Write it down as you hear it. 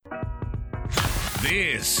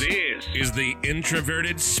This is the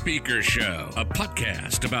Introverted Speaker Show, a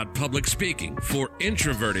podcast about public speaking for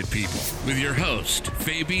introverted people with your host,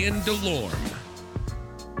 Fabian Delorme.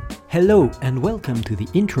 Hello and welcome to the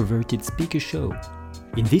Introverted Speaker Show.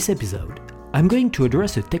 In this episode, I'm going to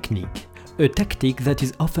address a tactic that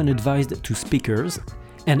is often advised to speakers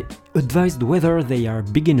and advised whether they are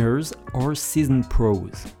beginners or seasoned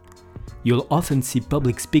pros. You'll often see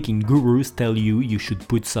public speaking gurus tell you should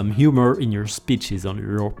put some humor in your speeches on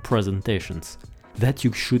your presentations, that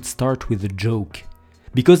you should start with a joke,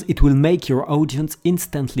 because it will make your audience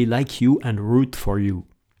instantly like you and root for you.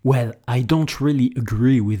 Well, I don't really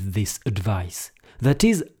agree with this advice. That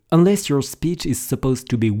is, unless your speech is supposed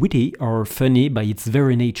to be witty or funny by its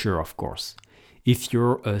very nature, of course. If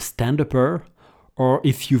you're a stand-upper, or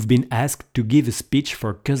if you've been asked to give a speech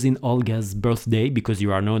for cousin Olga's birthday because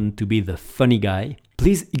you are known to be the funny guy,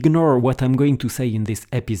 please ignore what I'm going to say in this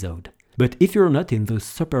episode. But if you're not in those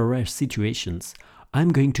super rare situations, I'm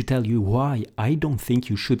going to tell you why I don't think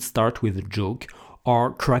you should start with a joke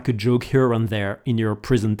or crack a joke here and there in your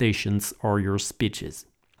presentations or your speeches.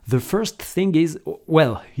 The first thing is,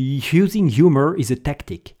 using humor is a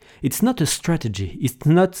tactic. It's not a strategy. It's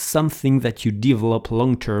not something that you develop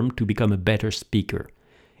long-term to become a better speaker.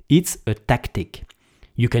 It's a tactic.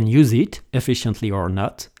 You can use it, efficiently or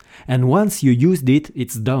not, and once you used it,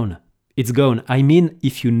 it's done. It's gone. I mean,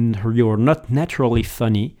 if you're not naturally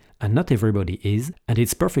funny, and not everybody is, and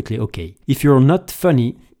it's perfectly okay. If you're not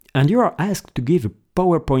funny, and you are asked to give a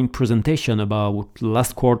PowerPoint presentation about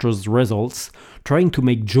last quarter's results, trying to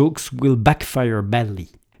make jokes will backfire badly,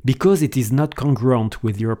 because it is not congruent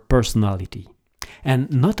with your personality. And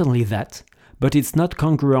not only that, but it's not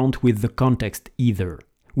congruent with the context either,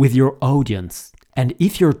 with your audience. And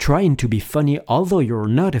if you're trying to be funny although you're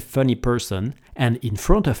not a funny person, and in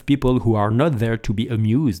front of people who are not there to be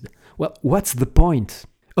amused, well, what's the point?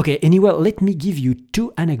 Okay, anyway, let me give you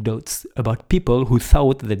two anecdotes about people who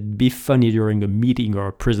thought they'd be funny during a meeting or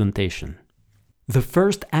a presentation. The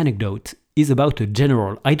first anecdote is about a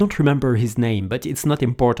general. I don't remember his name, but it's not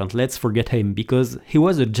important, let's forget him, because he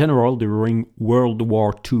was a general during World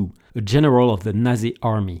War II, a general of the Nazi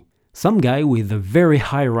army. Some guy with a very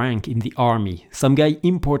high rank in the army, some guy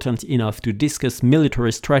important enough to discuss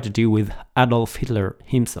military strategy with Adolf Hitler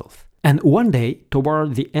himself. And one day,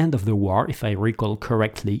 toward the end of the war, if I recall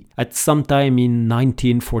correctly, at some time in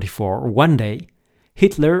 1944, one day,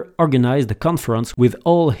 Hitler organized a conference with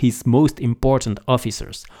all his most important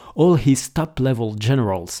officers, all his top-level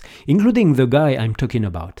generals, including the guy I'm talking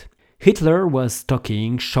about. Hitler was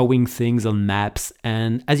talking, showing things on maps,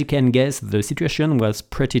 and as you can guess, the situation was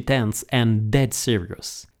pretty tense and dead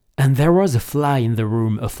serious. And there was a fly in the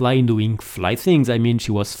room, a fly doing fly things. I mean,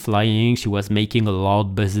 she was flying, she was making a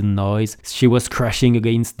loud buzzing noise, she was crashing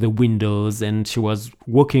against the windows, and she was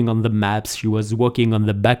walking on the maps, she was walking on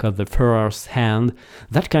the back of the Führer's hand,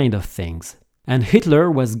 that kind of things. And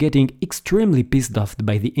Hitler was getting extremely pissed off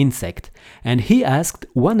by the insect, and he asked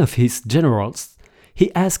one of his generals,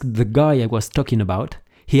 he asked the guy I was talking about,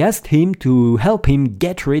 he asked him to help him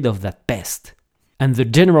get rid of that pest. And the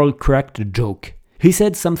general cracked a joke. He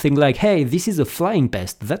said something like, "Hey, this is a flying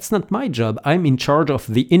pest, that's not my job, I'm in charge of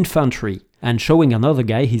the infantry." And showing another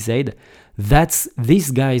guy, he said, "That's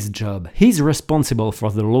this guy's job, he's responsible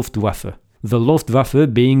for the Luftwaffe." The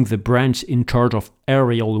Luftwaffe being the branch in charge of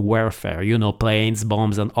aerial warfare, planes,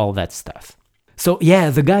 bombs and all that stuff. So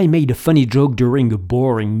yeah, the guy made a funny joke during a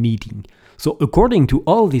boring meeting. So according to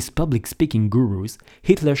all these public speaking gurus,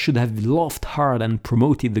 Hitler should have laughed hard and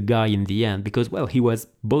promoted the guy in the end because, he was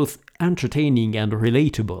both entertaining and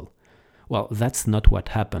relatable. Well, that's not what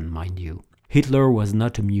happened, mind you. Hitler was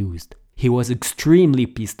not amused. He was extremely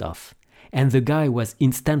pissed off. And the guy was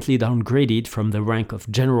instantly downgraded from the rank of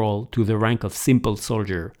general to the rank of simple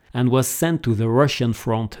soldier and was sent to the Russian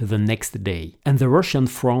front the next day. And the Russian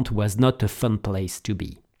front was not a fun place to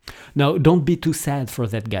be. Now, don't be too sad for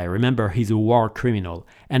that guy, remember he's a war criminal.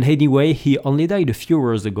 And anyway, he only died a few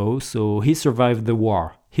years ago, so he survived the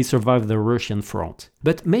war. He survived the Russian front.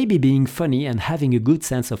 But maybe being funny and having a good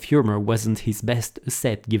sense of humor wasn't his best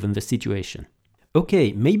asset given the situation.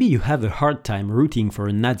 Okay, maybe you have a hard time rooting for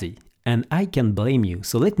a Nazi, and I can blame you,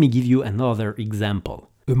 so let me give you another example.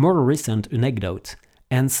 A more recent anecdote,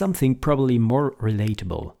 and something probably more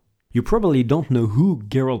relatable. You probably don't know who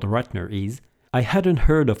Gerald Ratner is. I hadn't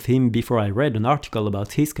heard of him before I read an article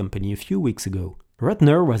about his company a few weeks ago.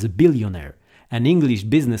 Ratner was a billionaire, an English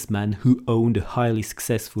businessman who owned a highly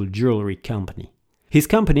successful jewelry company. His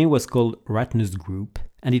company was called Ratner's Group,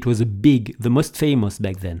 and it was the most famous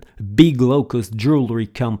back then, a big low-cost jewelry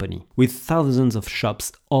company with thousands of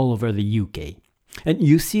shops all over the UK. And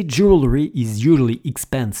you see, jewelry is usually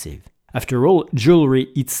expensive. After all, jewelry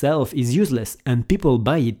itself is useless and people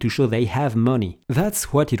buy it to show they have money.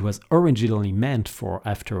 That's what it was originally meant for,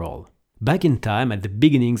 after all. Back in time, at the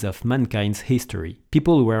beginnings of mankind's history,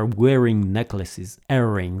 people were wearing necklaces,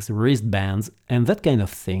 earrings, wristbands, and that kind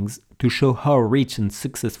of things to show how rich and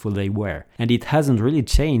successful they were, and it hasn't really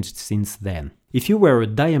changed since then. If you wear a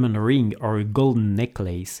diamond ring or a golden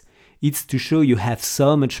necklace, it's to show you have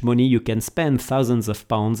so much money you can spend thousands of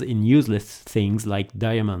pounds in useless things like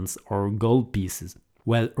diamonds or gold pieces.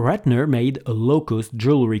 Well, Ratner made a low-cost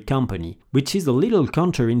jewelry company, which is a little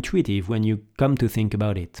counterintuitive when you come to think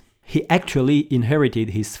about it. He actually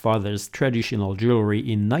inherited his father's traditional jewelry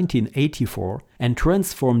in 1984 and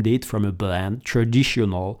transformed it from a bland,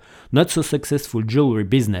 traditional, not so successful jewelry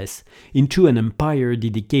business into an empire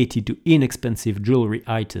dedicated to inexpensive jewelry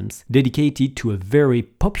items, dedicated to a very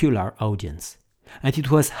popular audience. And it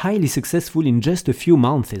was highly successful in just a few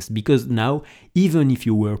months, because now, even if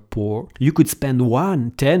you were poor, you could spend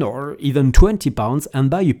 1, 10 or even 20 pounds and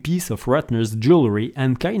buy a piece of Ratner's jewelry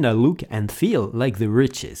and kinda look and feel like the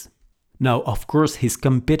riches. Now, of course, his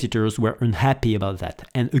competitors were unhappy about that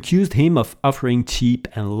and accused him of offering cheap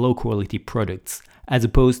and low-quality products, as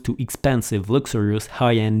opposed to expensive, luxurious,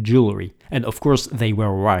 high-end jewelry. And of course, they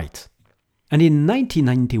were right. And in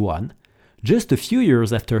 1991, just a few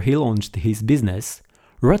years after he launched his business,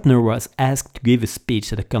 Ratner was asked to give a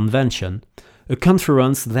speech at a convention, a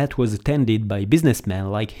conference that was attended by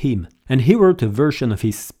businessmen like him. And he wrote a version of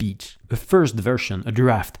his speech, a first version, a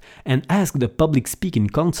draft, and asked a public speaking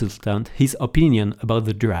consultant his opinion about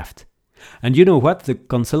the draft. And you know what the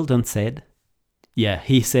consultant said? Yeah,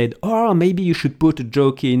 he said, "Oh, maybe you should put a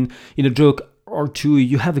joke in a joke or two,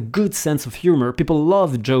 you have a good sense of humor, people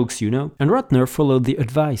love jokes, you know." And Ratner followed the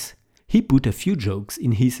advice. He put a few jokes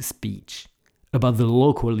in his speech about the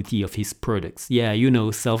low quality of his products. Yeah, you know,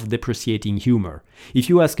 self-depreciating humor. If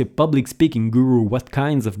you ask a public speaking guru what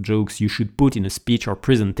kinds of jokes you should put in a speech or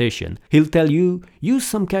presentation, he'll tell you, use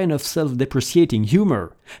some kind of self-depreciating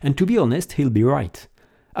humor. And to be honest, he'll be right.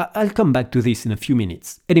 I'll come back to this in a few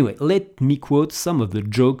minutes. Anyway, let me quote some of the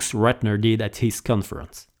jokes Ratner did at his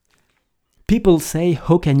conference. People say,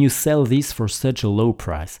 "How can you sell this for such a low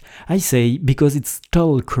price?" I say, "Because it's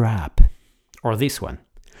total crap." Or this one.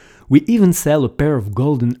 "We even sell a pair of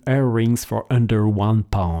golden earrings for under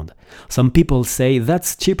 £1. Some people say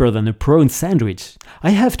that's cheaper than a prawn sandwich.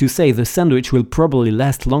 I have to say the sandwich will probably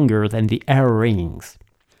last longer than the earrings."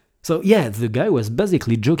 So yeah, the guy was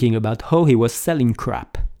basically joking about how he was selling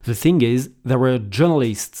crap. The thing is, there were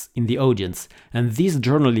journalists in the audience, and these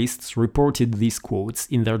journalists reported these quotes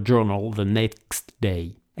in their journal the next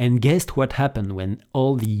day. And guessed what happened when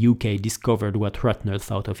all the UK discovered what Ratner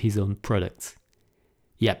thought of his own products?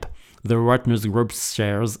 Yep, the Ratner's Group's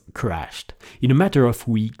shares crashed. In a matter of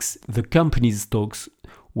weeks, the company's stocks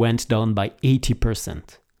went down by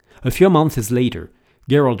 80%. A few months later,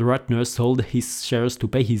 Gerald Ratner sold his shares to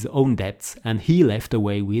pay his own debts, and he left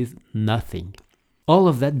away with nothing. All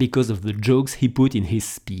of that because of the jokes he put in his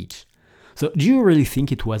speech. So do you really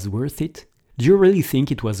think it was worth it? Do you really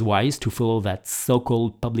think it was wise to follow that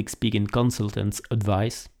so-called public speaking consultant's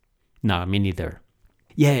advice? No, me neither.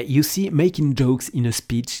 Yeah, you see, making jokes in a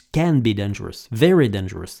speech can be dangerous, very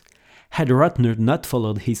dangerous. Had Ratner not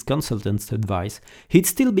followed his consultant's advice, he'd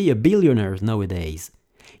still be a billionaire nowadays.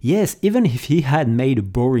 Yes, even if he had made a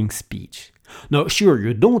boring speech. Now, sure,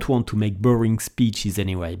 you don't want to make boring speeches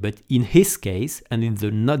anyway, but in his case, and in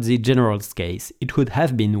the Nazi general's case, it would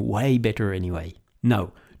have been way better anyway.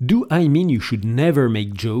 Now, do I mean you should never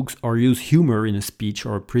make jokes or use humor in a speech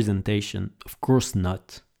or a presentation? Of course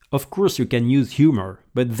not. Of course you can use humor,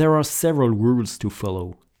 but there are several rules to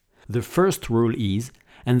follow. The first rule is,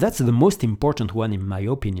 and that's the most important one in my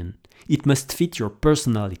opinion, it must fit your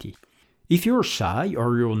personality. If you're shy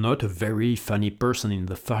or you're not a very funny person in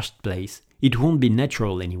the first place, it won't be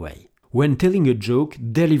natural anyway. When telling a joke,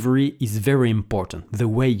 delivery is very important, the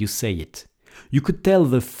way you say it. You could tell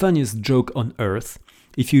the funniest joke on earth.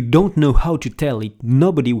 If you don't know how to tell it,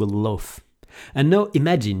 nobody will laugh. And now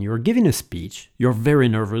imagine you're giving a speech, you're very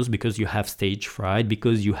nervous because you have stage fright,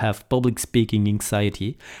 because you have public speaking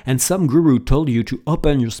anxiety, and some guru told you to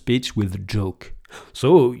open your speech with a joke.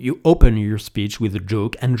 So you open your speech with a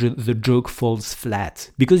joke and the joke falls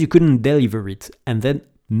flat because you couldn't deliver it, and then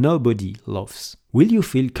nobody laughs. Will you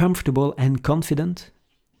feel comfortable and confident?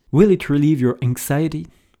 Will it relieve your anxiety?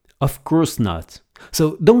 Of course not.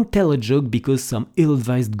 So don't tell a joke because some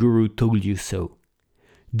ill-advised guru told you so.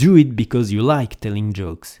 Do it because you like telling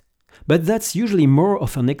jokes. But that's usually more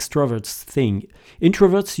of an extrovert's thing.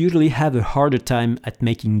 Introverts usually have a harder time at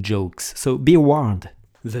making jokes, so be warned.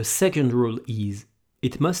 The second rule is,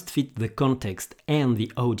 It must fit the context and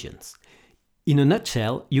the audience. In a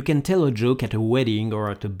nutshell, you can tell a joke at a wedding or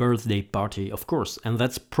at a birthday party, of course, and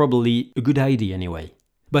that's probably a good idea anyway.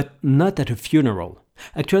 But not at a funeral.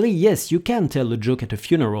 Actually, yes, you can tell a joke at a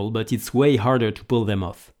funeral, but it's way harder to pull them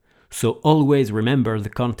off. So always remember the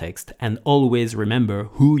context and always remember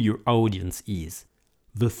who your audience is.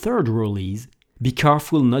 The third rule is, be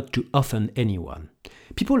careful not to offend anyone.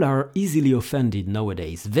 People are easily offended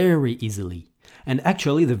nowadays, very easily. And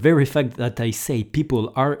actually, the very fact that I say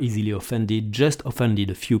people are easily offended just offended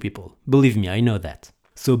a few people. Believe me, I know that.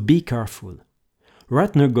 So be careful.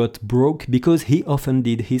 Ratner got broke because he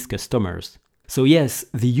offended his customers. So yes,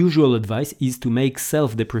 the usual advice is to make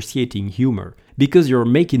self-depreciating humor, because you're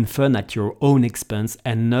making fun at your own expense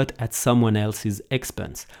and not at someone else's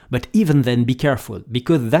expense. But even then, be careful,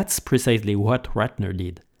 because that's precisely what Ratner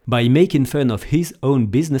did. By making fun of his own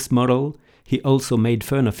business model, he also made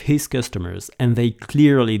fun of his customers, and they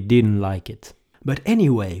clearly didn't like it. But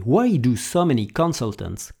anyway, why do so many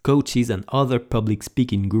consultants, coaches and other public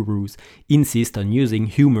speaking gurus insist on using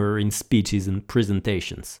humor in speeches and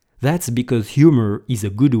presentations? That's because humor is a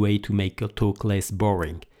good way to make a talk less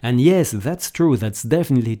boring. And yes, that's true, that's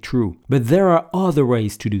definitely true. But there are other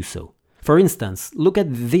ways to do so. For instance, look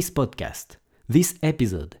at this podcast, this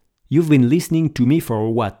episode. You've been listening to me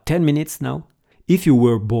for 10 minutes now? If you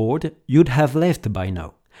were bored, you'd have left by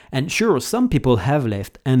now. And sure, some people have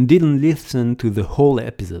left and didn't listen to the whole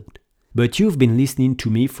episode. But you've been listening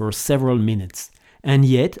to me for several minutes. And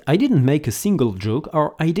yet, I didn't make a single joke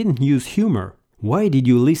or I didn't use humor. Why did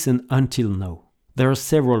you listen until now? There are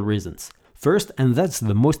several reasons. First, and that's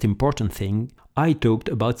the most important thing, I talked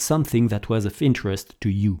about something that was of interest to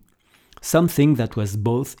you. Something that was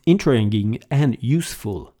both intriguing and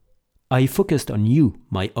useful. I focused on you,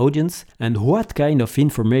 my audience, and what kind of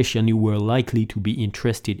information you were likely to be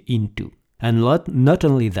interested into. And not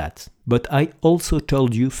only that, but I also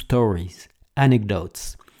told you stories,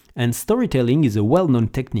 anecdotes. And storytelling is a well-known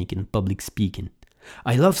technique in public speaking.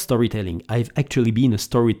 I love storytelling. I've actually been a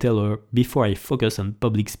storyteller before I focus on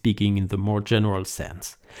public speaking in the more general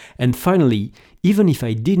sense. And finally, even if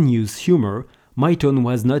I didn't use humor, my tone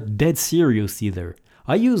was not dead serious either.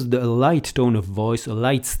 I used a light tone of voice, a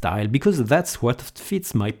light style, because that's what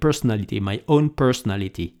fits my personality, my own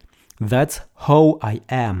personality. That's how I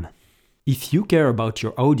am. If you care about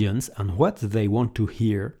your audience and what they want to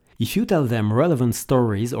hear, if you tell them relevant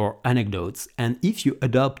stories or anecdotes, and if you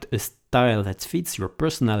adopt a style that fits your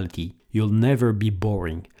personality, you'll never be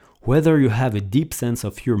boring, whether you have a deep sense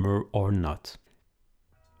of humor or not.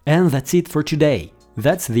 And that's it for today.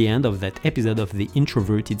 That's the end of that episode of the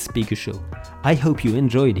Introverted Speaker Show. I hope you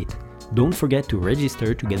enjoyed it. Don't forget to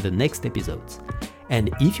register to get the next episodes. And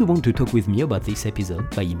if you want to talk with me about this episode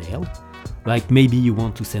by email, like maybe you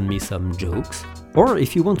want to send me some jokes, or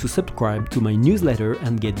if you want to subscribe to my newsletter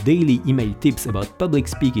and get daily email tips about public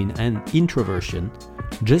speaking and introversion,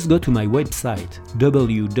 just go to my website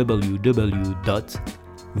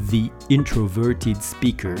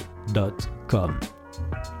www.theintrovertedspeaker.com.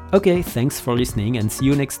 Okay, thanks for listening and see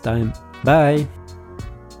you next time. Bye!